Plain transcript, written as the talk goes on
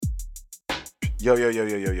Yo, yo, yo,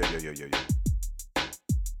 yo, yo, yo, yo, yo, yo, yo.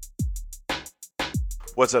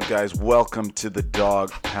 What's up, guys? Welcome to the Dog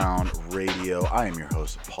Pound Radio. I am your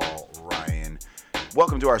host, Paul Ryan.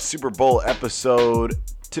 Welcome to our Super Bowl episode.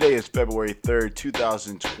 Today is February 3rd,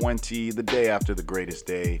 2020, the day after the greatest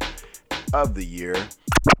day of the year.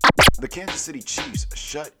 The Kansas City Chiefs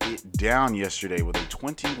shut it down yesterday with a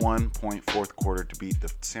 21-point fourth quarter to beat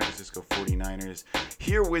the San Francisco 49ers.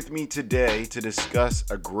 Here with me today to discuss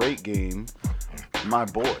a great game, my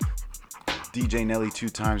boy, DJ Nelly 2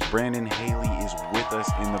 times. Brandon Haley is with us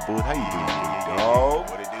in the booth. How you doing, dog?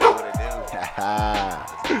 What it do?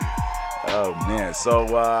 Oh, man. So,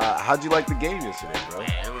 how'd you like the game yesterday, bro?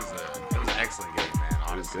 Man, it was an excellent game, man.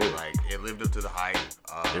 Honestly, it lived up to the hype.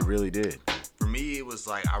 It really did. For me, it was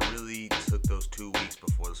like I really took those 2 weeks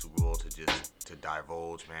before the Super Bowl to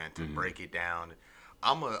divulge, man, to break it down.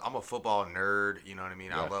 I'm a football nerd, you know what I mean?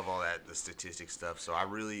 Yeah. I love all that, the statistics stuff. So I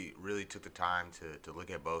really took the time to look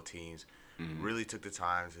at both teams. Really took the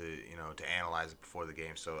time to analyze it before the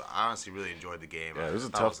game. So I honestly really enjoyed the game. Yeah, it was a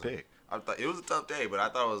tough pick. I thought it was a tough day, but I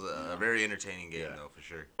thought it was a very entertaining game, though, for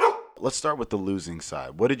sure. Let's start with the losing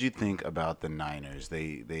side. What did you think about the Niners?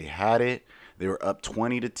 They had it. They were up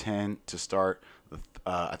 20-10 to start,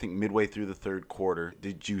 I think, midway through the third quarter.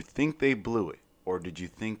 Did you think they blew it, or did you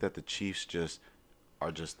think that the Chiefs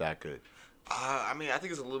are just that good? I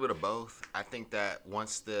think it's a little bit of both. I think that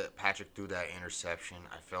once Patrick threw that interception,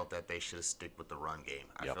 I felt that they should have stick with the run game.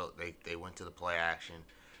 I felt they went to the play action,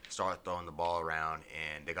 started throwing the ball around,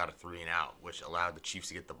 and they got a 3-and-out, which allowed the Chiefs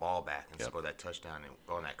to get the ball back and score that touchdown and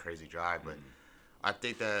go on that crazy drive. But I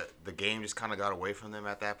think that the game just kind of got away from them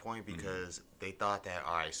at that point because they thought that,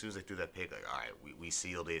 all right, as soon as they threw that pick, like, all right, we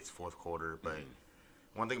sealed it. It's fourth quarter. But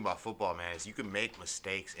one thing about football, man, is you can make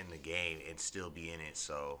mistakes in the game and still be in it.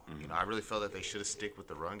 So, I really felt that they should have stick with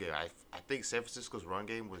the run game. I think San Francisco's run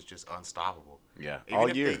game was just unstoppable. Yeah, all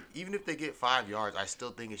year. Even if they get 5 yards, I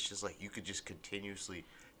still think it's just like you could just continuously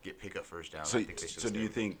pick up first down. So do you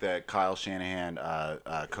think that Kyle Shanahan,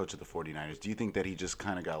 coach of the 49ers, do you think that he just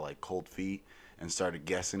kind of got like cold feet and started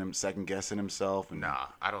second guessing himself? Nah,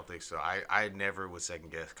 I don't think so. I never would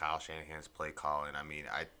second guess Kyle Shanahan's play calling.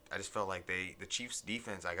 I just felt like the Chiefs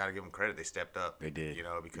defense, I got to give them credit. They stepped up. They did.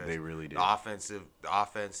 Because they really did. The offense,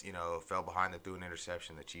 fell behind. They threw an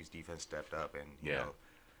interception. The Chiefs defense stepped up, and you know.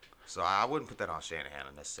 So I wouldn't put that on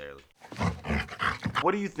Shanahan necessarily.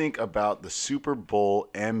 What do you think about the Super Bowl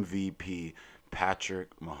MVP, Patrick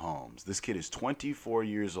Mahomes? This kid is 24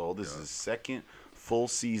 years old. This is his second full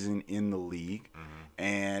season in the league,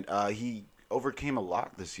 and he overcame a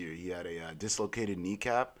lot this year. He had a dislocated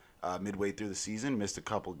kneecap midway through the season, missed a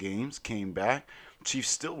couple games, came back. Chiefs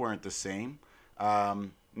still weren't the same.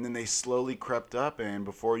 And then they slowly crept up, and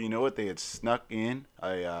before you know it, they had snuck in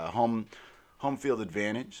a home field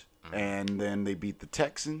advantage. And then they beat the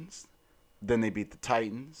Texans, then they beat the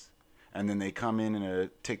Titans, and then they come in and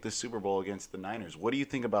take the Super Bowl against the Niners. What do you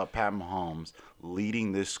think about Pat Mahomes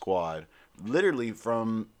leading this squad literally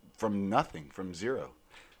from nothing, from zero?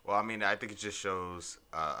 Well, I think it just shows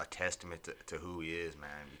a testament to who he is,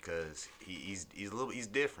 man, because he's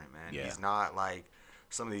different, man. Yeah. He's not like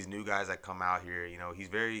some of these new guys that come out here.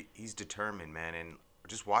 He's determined, man. And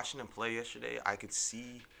just watching him play yesterday, I could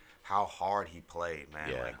see how hard he played,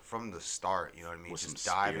 man. Yeah. Like from the start, you know what I mean? With Just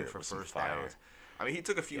some diving spirit, for with some first fire. downs. He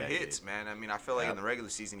took a few hits, man. I feel like in the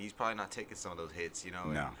regular season, he's probably not taking some of those hits, you know? No.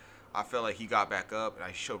 And I feel like he got back up, and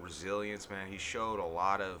he showed resilience, man. He showed a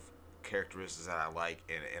lot of characteristics that I like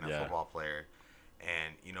in a football player.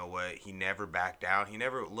 And you know what? He never backed down. He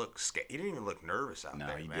never looked scared. He didn't even look nervous out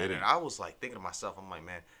there, he man. didn't. And I was like thinking to myself, I'm like,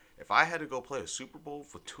 man, if I had to go play a Super Bowl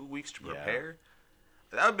for 2 weeks to prepare,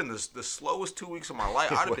 that would have been the slowest 2 weeks of my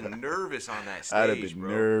life. I'd have been nervous on that stage, I'd have been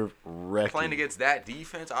nerve-wracking. Playing against that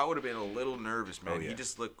defense, I would have been a little nervous, man. Oh, yeah. He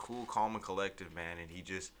just looked cool, calm, and collective, man. And he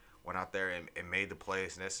just went out there and made the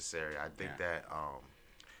plays necessary. I think that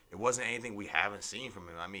it wasn't anything we haven't seen from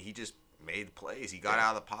him. He just made the plays. He got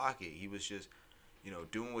out of the pocket. He was just,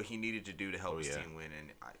 doing what he needed to do to help his team win.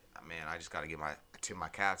 And, I just got to give my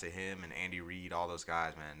cap to him and Andy Reid, all those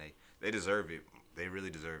guys, man. They deserve it. They really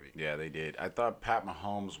deserve it. Yeah, they did. I thought Pat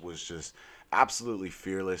Mahomes was just absolutely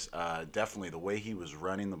fearless. Definitely the way he was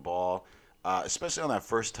running the ball, especially on that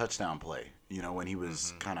first touchdown play. When he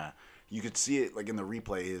was kind of, you could see it like in the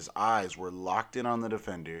replay. His eyes were locked in on the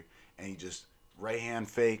defender, and he just right hand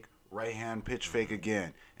fake, right hand pitch fake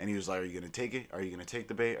again. And he was like, "Are you gonna take it? Are you gonna take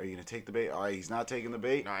the bait? Are you gonna take the bait? All right, he's not taking the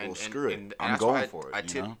bait. Well, screw it. I'm going for it." I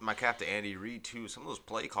tipped my cap to Andy Reid too. Some of those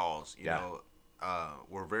play calls, you know,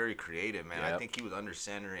 were very creative, man. Yep. I think he was under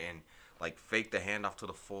center and like faked the handoff to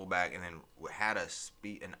the fullback, and then had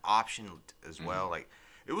an option as well. Like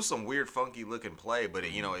it was some weird, funky looking play, but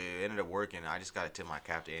it ended up working. I just got to tip my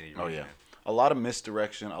cap to Andy Reid. Oh yeah. Man. A lot of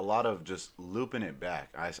misdirection, a lot of just looping it back.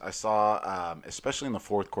 I saw, especially in the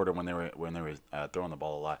fourth quarter when they were throwing the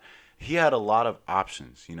ball a lot. He had a lot of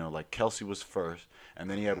options. Like Kelsey was first, and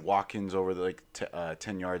then he had Watkins over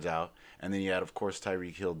 10 yards out, and then he had, of course,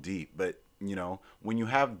 Tyreek Hill deep. But when you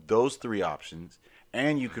have those three options,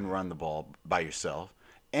 and you can run the ball by yourself,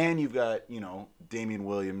 and you've got Damian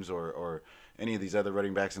Williams or any of these other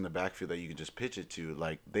running backs in the backfield that you can just pitch it to,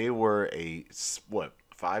 like they were a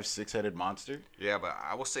 5-6-headed monster. Yeah, but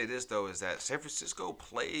I will say this though is that San Francisco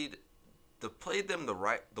played them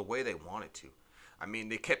the way they wanted to. I mean,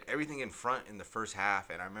 they kept everything in front in the first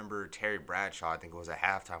half, and I remember Terry Bradshaw, I think it was at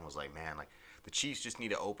halftime, was like, man, like the Chiefs just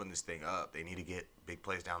need to open this thing up. They need to get big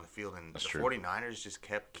plays down the field, and That's the true. 49ers just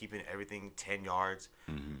kept keeping everything 10 yards,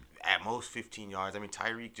 at most 15 yards. I mean,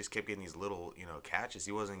 Tyreek just kept getting these little, catches.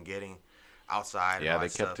 He wasn't getting outside. Yeah, and all they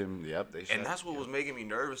that kept stuff. him. Yep, they. And that's what was making me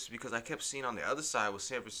nervous because I kept seeing on the other side with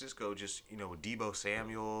San Francisco just, with Debo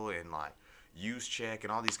Samuel and like Juszczyk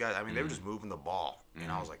and all these guys. I mean, they were just moving the ball.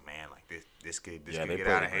 And I was like, man, like this could get played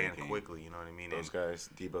out a of great hand game. quickly. You know what I mean? Those guys,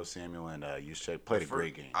 Debo Samuel and Juszczyk, played a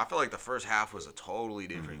great game. I feel like the first half was a totally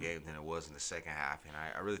different game than it was in the second half. And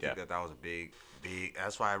I really think that was a big.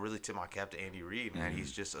 That's why I really tip my cap to Andy Reid, man.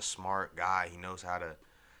 He's just a smart guy. He knows how to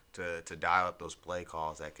dial up those play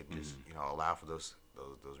calls that could just, allow for those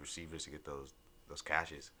receivers to get those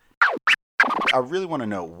catches. I really want to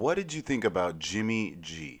know, what did you think about Jimmy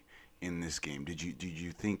G in this game? Did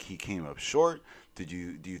you think he came up short? Do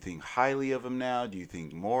you think highly of him now? Do you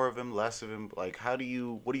think more of him, less of him? Like, what do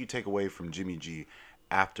you take away from Jimmy G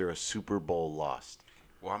after a Super Bowl loss?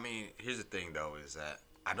 Well, I mean, here's the thing though, is that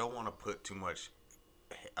I don't want to put too much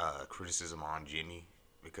criticism on Jimmy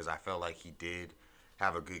because I felt like he did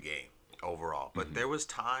have a good game overall. But there was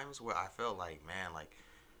times where I felt like, man, like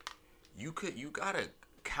you gotta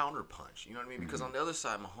counter punch. You know what I mean? Because on the other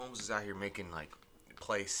side, Mahomes is out here making like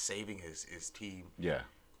plays, saving his team. Yeah.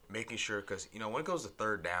 Making sure, because when it goes to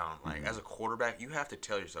third down, like as a quarterback, you have to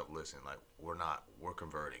tell yourself, listen, like we're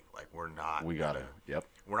converting, like we're not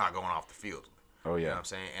going off the field. Oh yeah. You know what I'm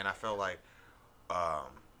saying? And I felt like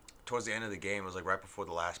towards the end of the game, it was like right before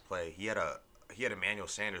the last play, he had Emmanuel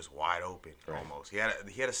Sanders wide open almost. He had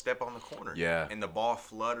a step on the corner. Yeah. And the ball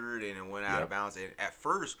fluttered and it went out of bounds. And at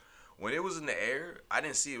first, when it was in the air, I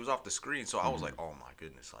didn't see it was off the screen. So I was like, oh my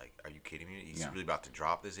goodness, like, are you kidding me? He's really about to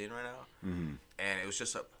drop this in right now. And it was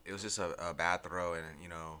just a bad throw. And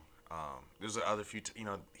there's other few.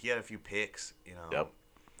 He had a few picks.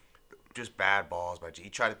 Just bad balls by G. He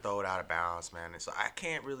tried to throw it out of bounds, man. And so I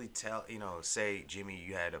can't really say, Jimmy,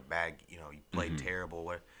 you had a bad, you played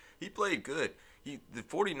terrible. He played good. The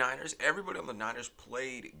 49ers, everybody on the Niners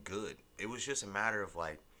played good. It was just a matter of,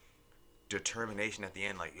 like, determination at the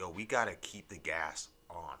end. Like, we got to keep the gas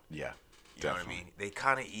on. Yeah. You know what I mean? They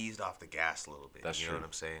kind of eased off the gas a little bit. That's true. You know what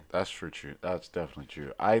I'm saying? That's true. That's definitely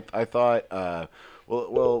true. I thought,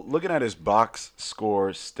 well, looking at his box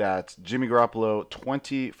score stats, Jimmy Garoppolo,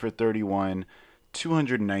 20 for 31,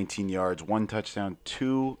 219 yards, 1 touchdown,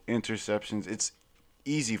 2 interceptions. It's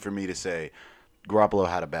easy for me to say Garoppolo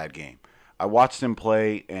had a bad game. I watched him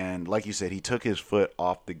play, and like you said, he took his foot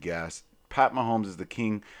off the gas. Pat Mahomes is the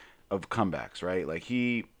king of comebacks, right? Like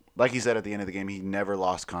he said at the end of the game, he never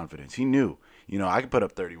lost confidence. He knew, I could put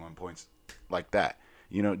up 31 points like that.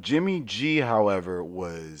 Jimmy G, however,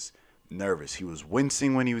 was nervous. He was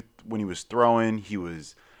wincing when he was throwing. He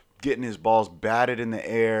was getting his balls batted in the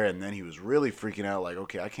air, and then he was really freaking out, like,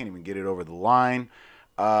 okay, I can't even get it over the line.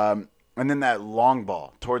 And then that long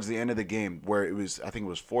ball towards the end of the game where I think it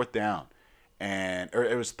was 4th down, or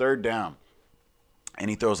it was 3rd down, and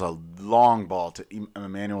he throws a long ball to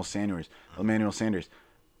Emmanuel Sanders.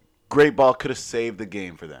 Great ball, could have saved the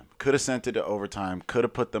game for them. Could have sent it to overtime. Could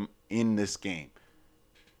have put them in this game.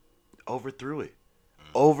 Overthrew it.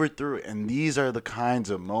 And these are the kinds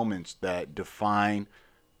of moments that define,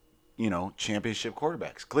 championship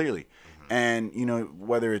quarterbacks, clearly. And,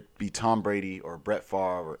 whether it be Tom Brady or Brett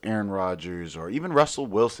Favre or Aaron Rodgers or even Russell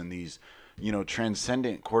Wilson, these,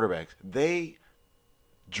 transcendent quarterbacks, they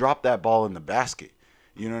drop that ball in the basket.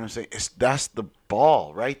 You know what I'm saying? That's the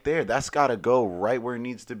ball right there. That's got to go right where it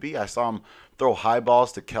needs to be. I saw him throw high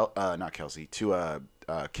balls to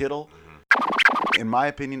Kittle. In my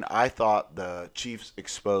opinion, I thought the Chiefs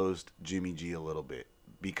exposed Jimmy G a little bit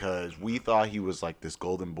because we thought he was like this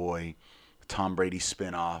golden boy, Tom Brady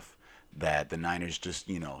spinoff that the Niners just,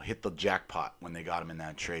 hit the jackpot when they got him in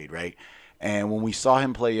that trade, right? And when we saw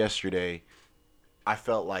him play yesterday, I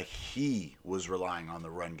felt like he was relying on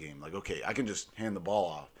the run game. Like, okay, I can just hand the ball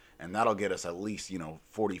off and that'll get us at least,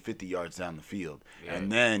 40, 50 yards down the field. Yeah.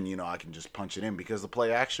 And then, I can just punch it in because the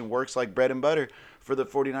play action works like bread and butter for the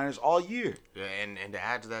 49ers all year. Yeah, and to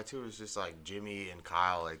add to that, too, it's just like Jimmy and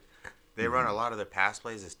Kyle, like, they run a lot of their pass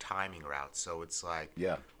plays as timing routes. So it's like,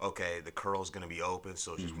 okay, the curl's going to be open,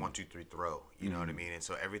 so it's just 1, 2, 3, throw. You know what I mean? And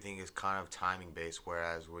so everything is kind of timing-based,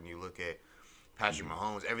 whereas when you look at Patrick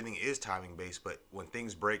Mahomes, everything is timing-based, but when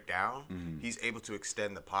things break down, he's able to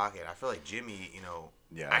extend the pocket. I feel like Jimmy,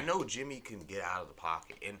 I know Jimmy can get out of the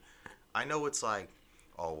pocket. And I know it's like,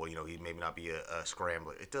 oh, well, he maybe not be a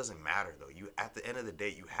scrambler. It doesn't matter, though. At the end of the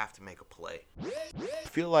day, you have to make a play. I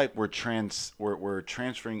feel like we're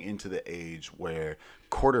transferring into the age where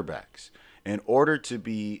quarterbacks, in order to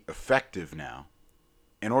be effective now,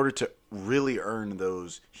 in order to really earn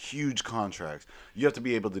those huge contracts, you have to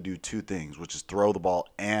be able to do two things, which is throw the ball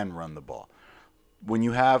and run the ball. When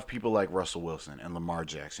you have people like Russell Wilson and Lamar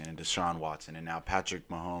Jackson and Deshaun Watson and now Patrick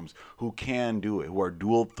Mahomes who can do it, who are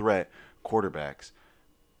dual threat quarterbacks,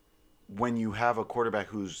 when you have a quarterback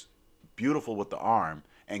who's beautiful with the arm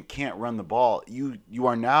and can't run the ball, you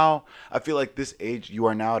are now, I feel like this age, you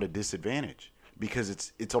are now at a disadvantage because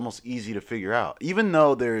it's almost easy to figure out. Even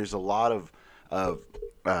though there is a lot of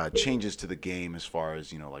changes to the game as far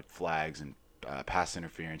as, like flags and pass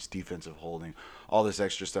interference, defensive holding, all this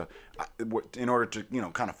extra stuff, in order to,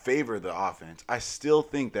 kind of favor the offense, I still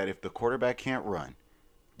think that if the quarterback can't run,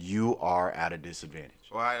 you are at a disadvantage.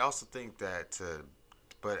 Well, I also think that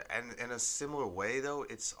but in a similar way, though,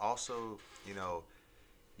 it's also,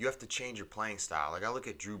 you have to change your playing style. Like, I look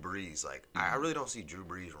at Drew Brees. Like, I really don't see Drew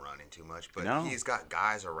Brees running too much. But he's got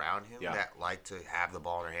guys around him that like to have the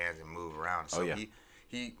ball in their hands and move around. So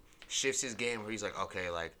he shifts his game where he's like,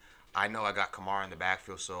 okay, like, I know I got Kamara in the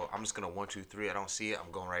backfield, so I'm just going to 1, 2, 3. I don't see it.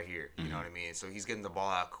 I'm going right here. You know what I mean? So he's getting the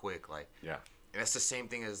ball out quick. Like, and that's the same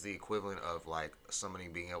thing as the equivalent of, like, somebody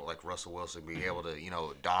being able, like Russell Wilson, being able to,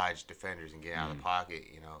 dodge defenders and get out of the pocket,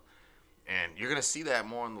 And you're going to see that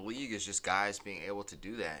more in the league is just guys being able to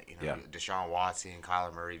do that. Deshaun Watson,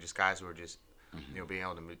 Kyler Murray, just guys who are just, being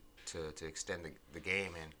able to extend the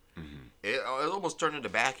game. And it almost turned into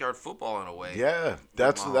backyard football in a way. Yeah,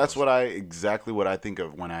 that's exactly what I think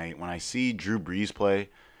of when I see Drew Brees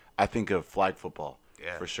play. I think of flag football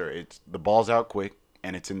for sure. It's the ball's out quick.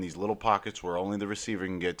 And it's in these little pockets where only the receiver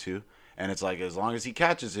can get to. And it's like, as long as he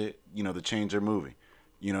catches it, the chains are moving.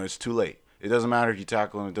 It's too late. It doesn't matter if you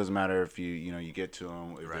tackle him. It doesn't matter if you get to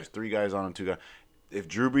him. If there's 3 guys on him, 2 guys. If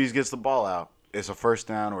Drew Brees gets the ball out, it's a first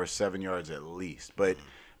down or 7 yards at least. But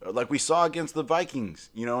like we saw against the Vikings,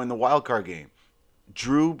 in the wild card game,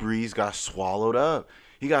 Drew Brees got swallowed up.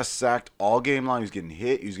 He got sacked all game long. He was getting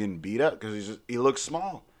hit. He was getting beat up because he looks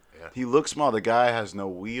small. Yeah. He looks small. The guy has no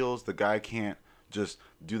wheels. The guy can't just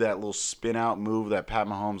do that little spin out move that Pat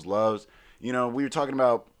Mahomes loves. We were talking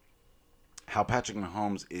about how Patrick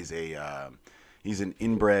Mahomes is he's an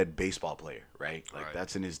inbred baseball player, right? Like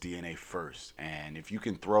that's in his DNA first. And if you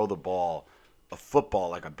can throw the ball, a football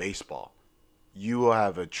like a baseball, you will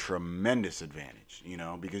have a tremendous advantage,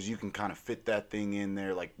 because you can kind of fit that thing in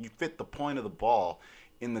there. Like you fit the point of the ball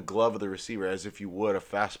in the glove of the receiver as if you would a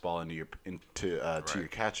fastball to your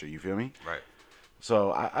catcher. You feel me? Right.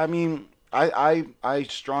 So I mean, I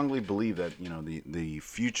strongly believe that the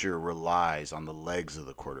future relies on the legs of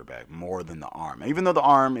the quarterback more than the arm. Even though the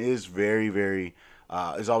arm is very, very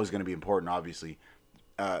is always going to be important. Obviously,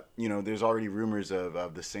 there's already rumors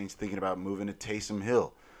of the Saints thinking about moving to Taysom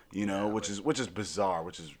Hill. Which is bizarre,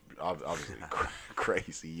 which is obviously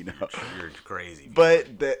crazy. You're crazy.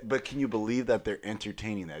 But can you believe that they're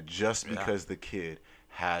entertaining that just because the kid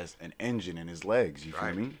has an engine in his legs? You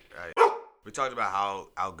feel me? Right. We talked about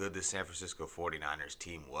how good the San Francisco 49ers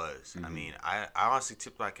team was. I mean, I honestly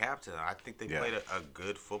tipped my cap to them. I think they played a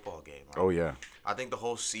good football game. Like, I think the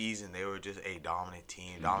whole season they were just a dominant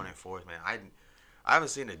team, dominant force, man. I haven't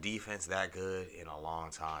seen a defense that good in a long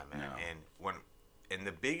time, man. No. And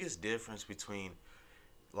the biggest difference between,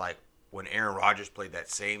 like, when Aaron Rodgers played that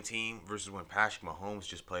same team versus when Patrick Mahomes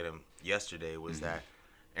just played him yesterday was that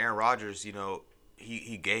Aaron Rodgers,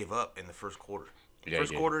 he gave up in the first quarter.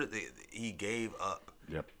 First quarter, he gave up.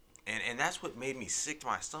 Yep. And that's what made me sick to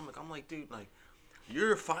my stomach. I'm like, dude, like,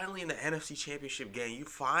 you're finally in the NFC Championship game. You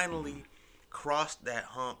finally crossed that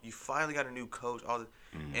hump. You finally got a new coach. All this,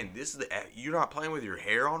 and this is you're not playing with your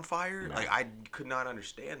hair on fire. No. Like, I could not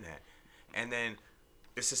understand that. And then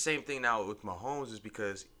it's the same thing now with Mahomes is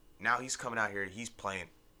because now he's coming out here. He's playing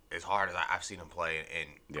as hard as I've seen him play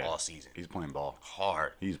in all season. He's playing ball.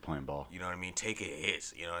 Hard. He's playing ball. You know what I mean? Taking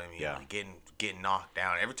hits. You know what I mean? Yeah. Like getting knocked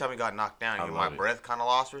down. Every time he got knocked down, my it. breath kind of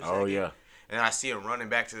lost for a second. Oh, yeah. And I see him running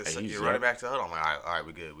back to the huddle. I'm like, all right,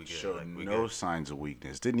 we good. Showed like, we no good. signs of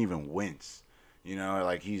weakness. Didn't even wince. You know,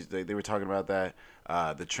 like they were talking about that.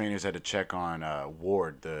 The trainers had to check on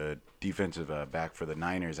Ward, the defensive back for the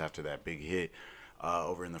Niners, after that big hit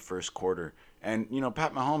over in the first quarter. And you know,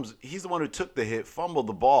 Pat Mahomes, he's the one who took the hit, fumbled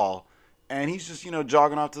the ball, and he's just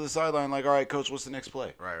jogging off to the sideline like, all right, coach, what's the next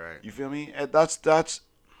play? Right. You feel me? And that's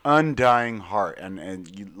undying heart, and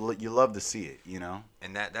you love to see it. You know.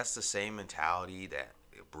 And that's the same mentality that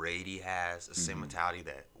Brady has, the same mentality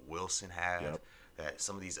that Wilson has. Yep. That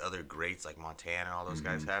some of these other greats like Montana and all those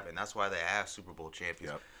guys have, and that's why they have Super Bowl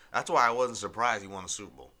champions. Yep. That's why I wasn't surprised he won the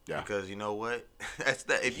Super Bowl. Yeah. Because you know what? That's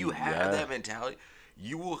that. If you have that mentality,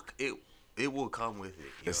 you will it will come with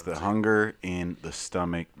it. It's the hunger in the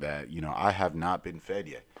stomach that I have not been fed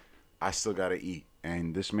yet. I still gotta eat,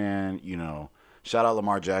 and this man, shout out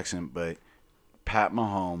Lamar Jackson, but Pat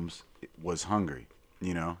Mahomes was hungry.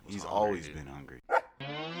 He's always been hungry.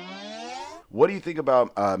 What do you think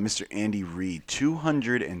about Mr. Andy Reid?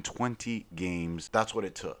 220 games. That's what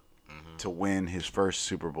it took to win his first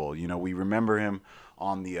Super Bowl. We remember him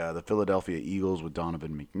on the Philadelphia Eagles with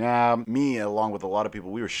Donovan McNabb. Me, along with a lot of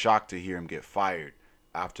people, we were shocked to hear him get fired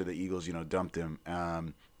after the Eagles, dumped him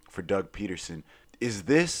for Doug Peterson. Is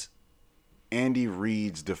this Andy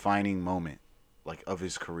Reid's defining moment, like, of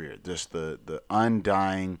his career? Just the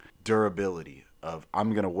undying durability of,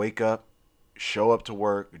 I'm going to wake up, show up to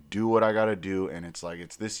work, do what I got to do, and it's like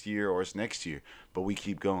it's this year or it's next year, but we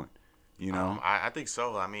keep going, I think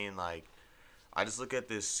so. I mean, like, I just look at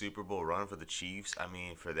this Super Bowl run for the Chiefs. I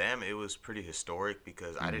mean, for them, it was pretty historic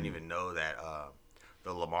because I didn't even know that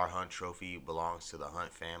the Lamar Hunt Trophy belongs to the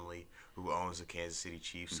Hunt family, who owns the Kansas City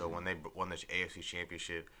Chiefs. So when they won the AFC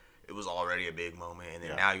Championship, it was already a big moment. And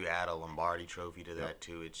then now you add a Lombardi Trophy to that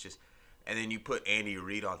too. It's just, and then you put Andy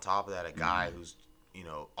Reid on top of that, a guy who's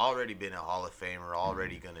already been a Hall of Famer,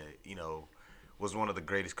 already gonna was one of the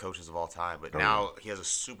greatest coaches of all time. But now he has a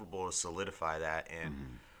Super Bowl to solidify that,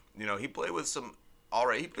 and he played with some.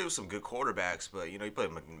 He played with some good quarterbacks, but he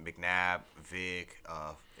played with McNabb, Vic.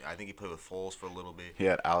 I think he played with Foles for a little bit. He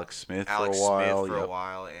had Alex Smith for a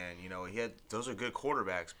while, and he had those are good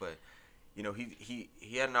quarterbacks, but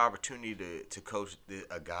he had an opportunity to coach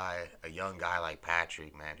a young guy like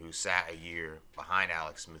Patrick, man, who sat a year behind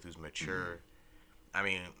Alex Smith, who's mature. I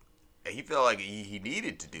mean, he felt like he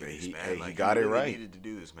needed to do this, man. He got it right. He needed to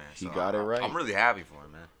do this, man. He got it right. I'm really happy for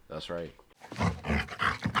him, man. That's right.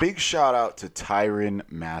 Big shout out to Tyrann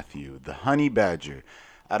Mathieu, the Honey Badger,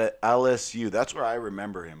 out of LSU. That's where I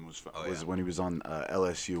remember him was when he was on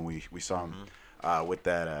LSU, and we saw him with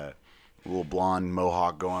that little blonde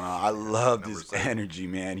mohawk going on. I loved his energy,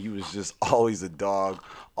 man. He was just always a dog,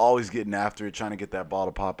 always getting after it, trying to get that ball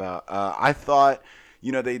to pop out. I thought,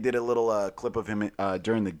 they did a little clip of him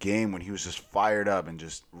during the game when he was just fired up and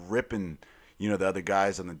just ripping, the other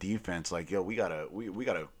guys on the defense. Like, yo, we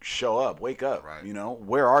gotta show up, wake up. Right.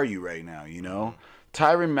 Where are you right now?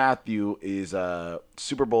 Tyrann Mathieu is a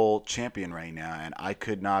Super Bowl champion right now, and I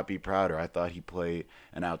could not be prouder. I thought he played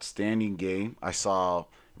an outstanding game. I saw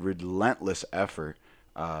relentless effort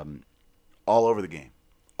all over the game.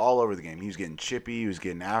 He was getting chippy. He was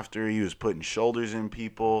getting after. He was putting shoulders in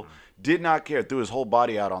people. Did not care. Threw his whole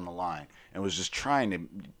body out on the line and was just trying to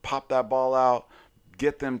pop that ball out,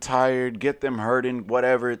 get them tired, get them hurting,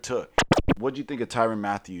 whatever it took. What do you think of Tyrann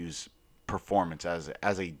Mathieu's performance as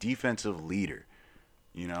a defensive leader?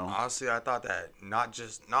 Honestly, I thought that not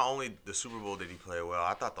only the Super Bowl did he play well,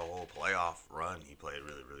 I thought the whole playoff run he played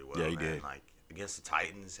really, really well. Yeah, he did. Like against the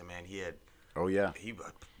Titans, and man, he had. Oh yeah. He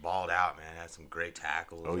balled out, man. Had some great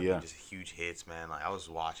tackles. Oh yeah. Just huge hits, man. Like I was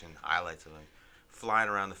watching highlights of him flying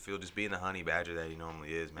around the field, just being the honey badger that he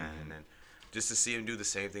normally is, man. And then just to see him do the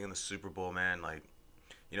same thing in the Super Bowl, man. Like,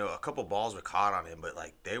 a couple balls were caught on him, but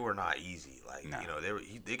like they were not easy. Like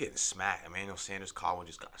they getting smacked. Emmanuel Sanders caught one,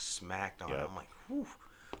 just got smacked on. Yep. I'm like, whew.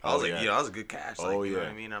 I was like, that was a good catch. Like, you know what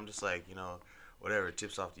I mean? I'm just like, whatever, it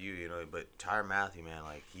tips off to you, But Tyrann Mathieu, man,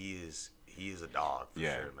 like he is a dog for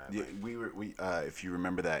sure, man. Yeah, we if you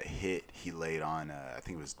remember that hit he laid on, I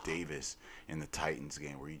think it was Davis in the Titans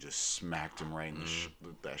game where he just smacked him right in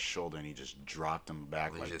that shoulder and he just dropped him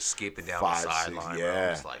back. He like just skipped it down the sideline.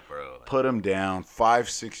 Yeah, bro. Put him down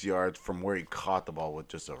 5-6 yards from where he caught the ball with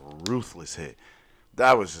just a ruthless hit.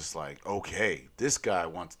 That was just like, okay, this guy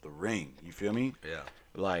wants the ring. You feel me? Yeah.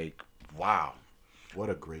 Like, wow, what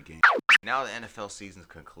a great game. Now the NFL season's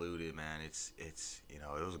concluded, man. It's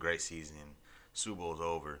it was a great season. Super Bowl's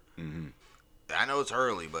over. Mm-hmm. I know it's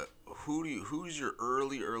early, but who's your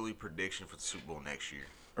early prediction for the Super Bowl next year?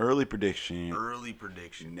 Early prediction.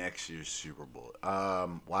 Next year's Super Bowl.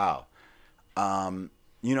 Wow.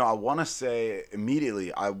 I want to say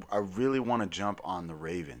immediately, I really want to jump on the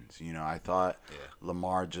Ravens. I thought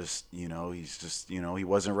Lamar just, he's just, he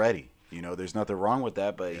wasn't ready. There's nothing wrong with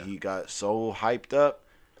that, but he got so hyped up,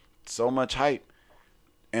 so much hype.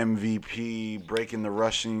 MVP, breaking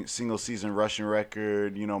the single season rushing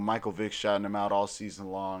record. Michael Vick shouting him out all season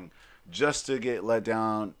long just to get let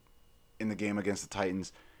down in the game against the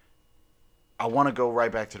Titans. I want to go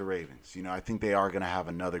right back to the Ravens. I think they are going to have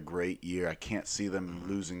another great year. I can't see them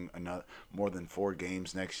losing more than 4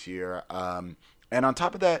 games next year. And on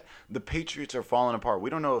top of that, the Patriots are falling apart. We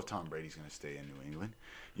don't know if Tom Brady's going to stay in New England.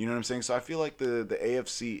 You know what I'm saying? So I feel like the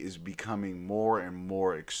AFC is becoming more and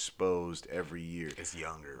more exposed every year. It's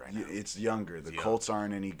younger right now. It's younger. The Colts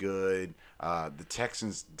aren't any good. The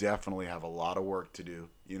Texans definitely have a lot of work to do.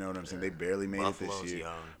 You know what I'm saying? They barely made it this year.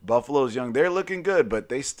 Young. Buffalo's young. They're looking good, but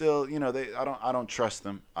they still, I don't trust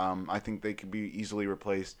them. I think they could be easily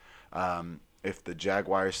replaced if the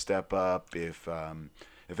Jaguars step up.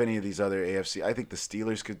 If any of these other AFC, I think the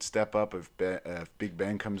Steelers could step up if Big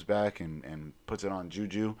Ben comes back and puts it on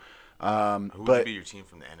Juju. Who would be your team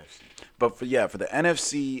from the NFC? But for the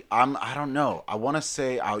NFC, I don't know. I want to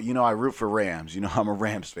say, I root for Rams. I'm a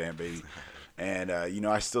Rams fan, baby. And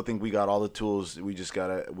I still think we got all the tools. We just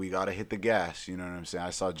gotta hit the gas. You know what I'm saying?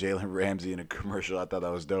 I saw Jalen Ramsey in a commercial. I thought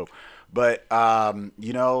that was dope. But I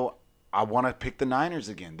want to pick the Niners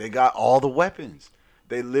again. They got all the weapons.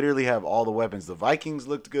 They literally have all the weapons. The Vikings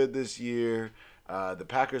looked good this year. The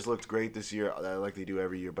Packers looked great this year, like they do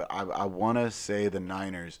every year. But I want to say the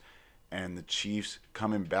Niners and the Chiefs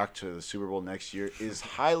coming back to the Super Bowl next year is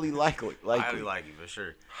highly likely. Highly likely, for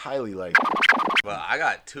sure. Highly likely. But I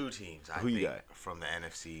got 2 teams, I think, you got? from the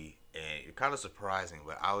NFC. And it's kind of surprising,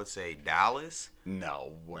 but I would say Dallas.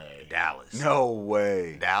 No way. Dallas. No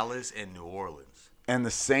way. Dallas and New Orleans. And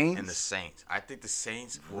the Saints? And the Saints. I think the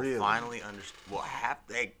Saints will finally understand.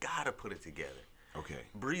 They got to put it together. Okay.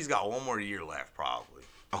 Breeze got 1 more year left, probably.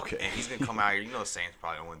 Okay. And he's going to come out here. Saints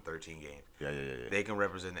probably win 13 games. Yeah. They can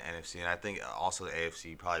represent the NFC. And I think also the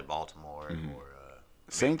AFC, probably Baltimore or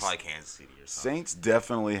Saints, probably Kansas City or something. Saints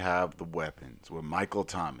definitely have the weapons with Michael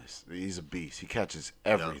Thomas. He's a beast. He catches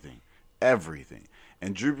everything. Yep. Everything.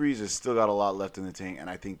 And Drew Brees has still got a lot left in the tank. And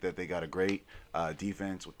I think that they got a great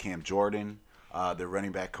defense with Cam Jordan. Their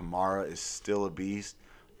running back Kamara is still a beast.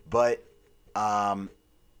 But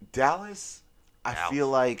Dallas, I feel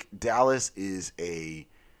like Dallas is an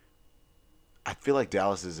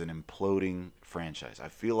imploding franchise. I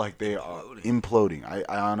feel like they are imploding.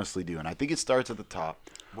 I honestly do. And I think it starts at the top.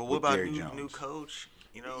 But what about new coach?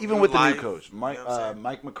 Even with the new coach.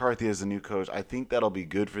 Mike McCarthy as the new coach, I think that'll be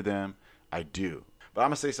good for them. I do. But I'm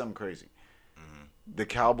going to say something crazy. Mm-hmm. The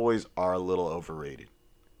Cowboys are a little overrated.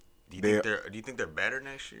 Do you think they're better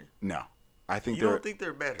next year? No. I think you don't think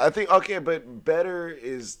they're better? I think but better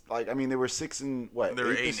is they were 6 and what? They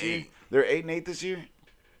were 8 this year? 8. They're 8-8 this year.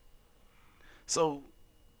 So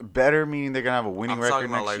better meaning they're gonna have a winning record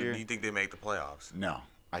next year. Do you think they make the playoffs? No,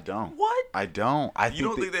 I don't. What? I don't. You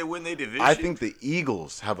don't think they win their division? I think the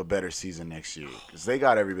Eagles have a better season next year because they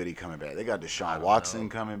got everybody coming back. They got Deshaun Watson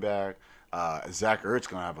coming back. Zach Ertz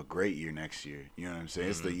gonna have a great year next year. You know what I'm saying?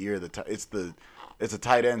 Mm-hmm. It's the year it's a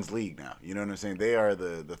tight ends league now. You know what I'm saying? They are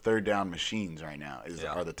the third down machines right now.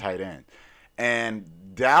 Are the tight end. And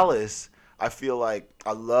Dallas, I feel like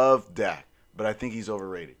I love Dak, but I think he's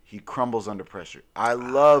overrated. He crumbles under pressure. I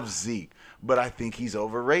love Zeke, but I think he's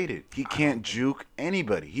overrated. He can't juke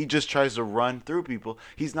anybody. He just tries to run through people.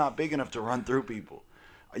 He's not big enough to run through people.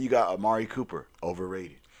 You got Amari Cooper,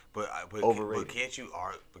 overrated. But overrated. But can't you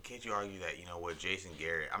argue that Jason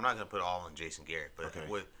Garrett? I'm not gonna put it all on Jason Garrett, but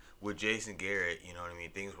with Jason Garrett, you know what I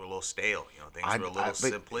mean. Things were a little stale. Things were a little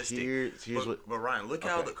simplistic. But Ryan, look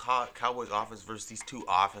how the Cowboys offense versus these 2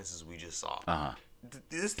 offenses we just saw. Uh-huh.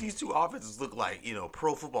 These 2 offenses look like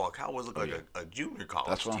pro football. Cowboys look like a junior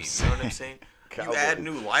college team. You know what I'm saying? You add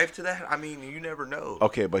new life to that. I mean, you never know.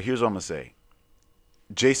 Okay, but here's what I'm gonna say.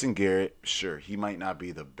 Jason Garrett, sure, he might not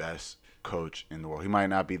be the best coach in the world. He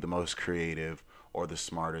might not be the most creative or the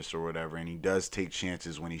smartest or whatever, and he does take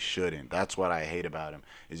chances when he shouldn't. That's what I hate about him,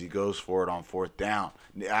 is he goes for it on 4th down.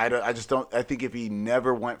 I think if he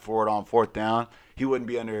never went for it on 4th down, he wouldn't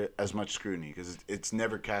be under as much scrutiny because it's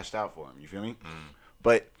never cashed out for him. You feel me?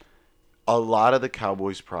 But a lot of the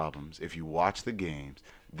Cowboys' problems, if you watch the games,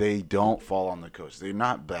 they don't fall on the coach. They're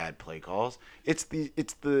not bad play calls. It's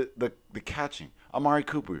the catching. Amari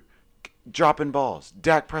Cooper dropping balls.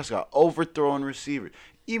 Dak Prescott overthrowing receivers.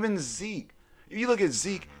 Even Zeke. If you look at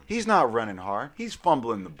Zeke, he's not running hard. He's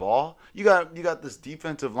fumbling the ball. You got this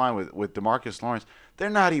defensive line with DeMarcus Lawrence. They're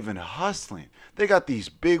not even hustling. They got these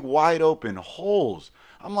big, wide open holes.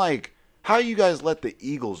 I'm like, How you guys let the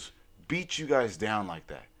Eagles beat you guys down like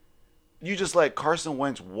that? You just let Carson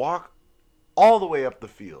Wentz walk all the way up the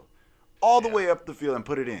field. All the way up the field and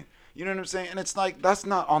put it in. You know what I'm saying? And it's like, that's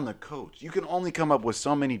not on the coach. You can only come up with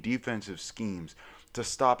so many defensive schemes to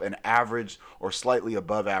stop an average or slightly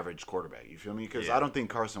above average quarterback. You feel me? Because I don't think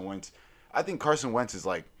Carson Wentz – I think Carson Wentz is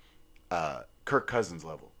like Kirk Cousins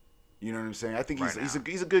level. You know what I'm saying? I think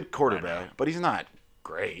he's a good quarterback, but he's not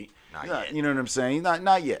great. Not yet. You know what I'm saying?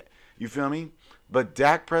 Not yet. You feel me? But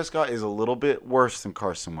Dak Prescott is a little bit worse than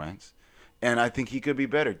Carson Wentz, and I think he could be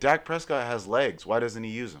better. Dak Prescott has legs. Why doesn't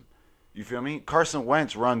he use them? You feel me? Carson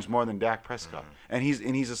Wentz runs more than Dak Prescott, and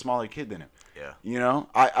he's a smaller kid than him. Yeah. You know,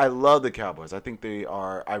 I love the Cowboys. I think they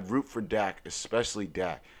are. I root for Dak, especially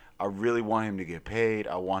Dak. I really want him to get paid.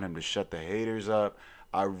 I want him to shut the haters up.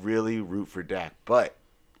 I really root for Dak, but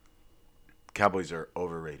Cowboys are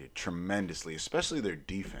overrated tremendously, especially their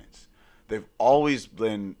defense. They've always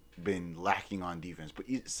been lacking on defense, but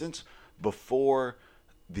since before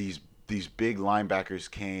these big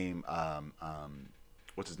linebackers came,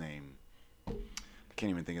 what's his name? Can't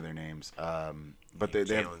even think of their names. But they have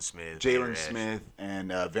Jalen Smith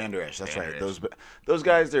and Van Der Esch. That's right. Those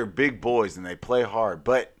guys, they're big boys and they play hard,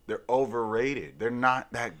 but they're overrated. They're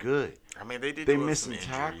not that good. I mean, they deal with some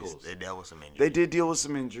tackles. They dealt with some injuries. They did deal with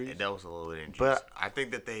some injuries. They dealt with a little bit of injuries. But I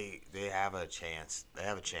think that they have a chance. They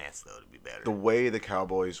have a chance though to be better. The way the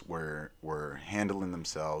Cowboys were handling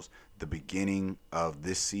themselves the beginning of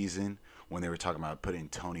this season, when they were talking about putting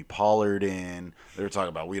Tony Pollard in, they were talking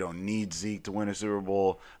about we don't need Zeke to win a Super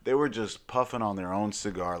Bowl. They were just puffing on their own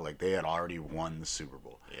cigar like they had already won the Super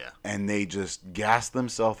Bowl. Yeah. And they just gassed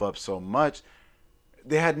themselves up so much,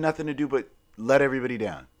 they had nothing to do but let everybody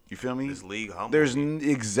down. You feel me? This league humble.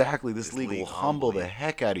 This league will humble the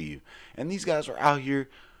heck out of you. And these guys are out here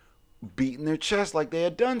beating their chest like they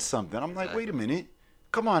had done something. I'm like, wait a minute.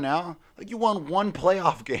 Come on now. Like, you won one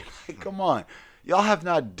playoff game. Like, come on. Y'all have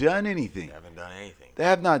not done anything. They haven't done anything. They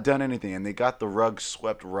have not done anything. And they got the rug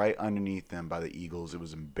swept right underneath them by the Eagles. It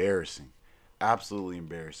was embarrassing. Absolutely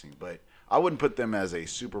embarrassing. But I wouldn't put them as a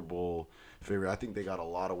Super Bowl favorite. I think they got a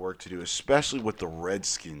lot of work to do, especially with the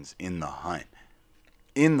Redskins in the hunt.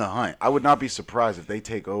 I would not be surprised if they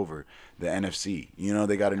take over the NFC. You know,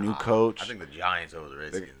 they got a new coach. I think the Giants over the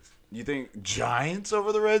Redskins. You think Giants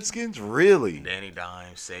over the Redskins? Really? Danny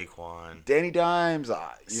Dimes, Saquon. Danny Dimes,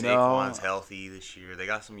 Saquon's healthy this year. They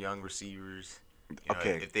got some young receivers.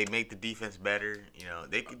 Okay. If they make the defense better,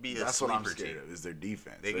 they could be a That's sleeper what I'm scared team. of, is their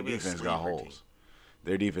defense. Their defense got holes. Team.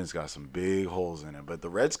 Their defense got some big holes in it. But the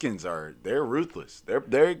Redskins they're ruthless.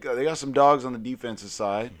 They got some dogs on the defensive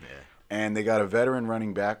side. Yeah. And they got a veteran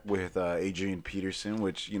running back with Adrian Peterson,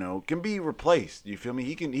 which can be replaced. You feel me?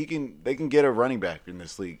 They can get a running back in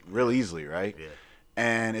this league real easily, right? Yeah.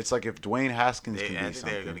 And it's like if Dwayne Haskins can be something. I think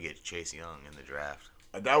they're going to get Chase Young in the draft.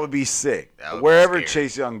 That would be sick. Would Wherever be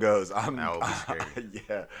Chase Young goes, that would be scary.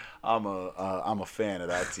 Yeah, I'm a fan of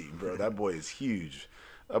that team, bro. That boy is huge.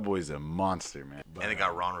 That boy's a monster, man. But, and they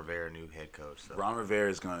got Ron Rivera, new head coach. So. Ron Rivera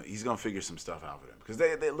he's gonna figure some stuff out for them because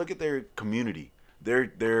they look at their community.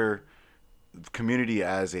 Their community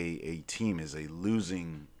as a team is a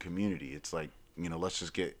losing community. It's like, let's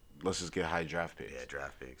just get high draft picks. Yeah,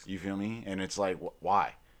 draft picks. You feel me? And it's like,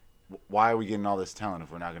 why? Why are we getting all this talent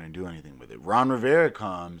if we're not going to do anything with it? Ron Rivera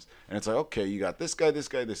comes, and it's like, okay, you got this guy, this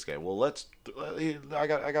guy, this guy. Well, I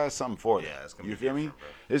got something for them. Yeah, it's gonna you be feel me? Bro.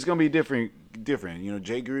 It's going to be different.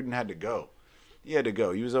 Jay Gruden had to go. He had to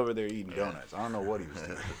go. He was over there eating donuts. I don't know what he was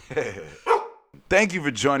doing. Thank you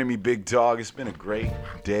for joining me, Big Dog. It's been a great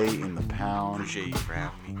day in the pound. Appreciate you for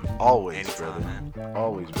having me. Always, anytime, brother. Man.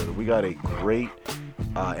 Always, brother. We got a great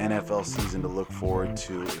NFL season to look forward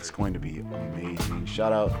to. It's going to be amazing.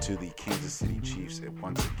 Shout out to the Kansas City Chiefs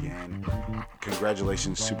once again.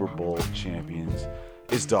 Congratulations, Super Bowl champions.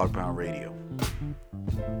 It's Dog Pound Radio.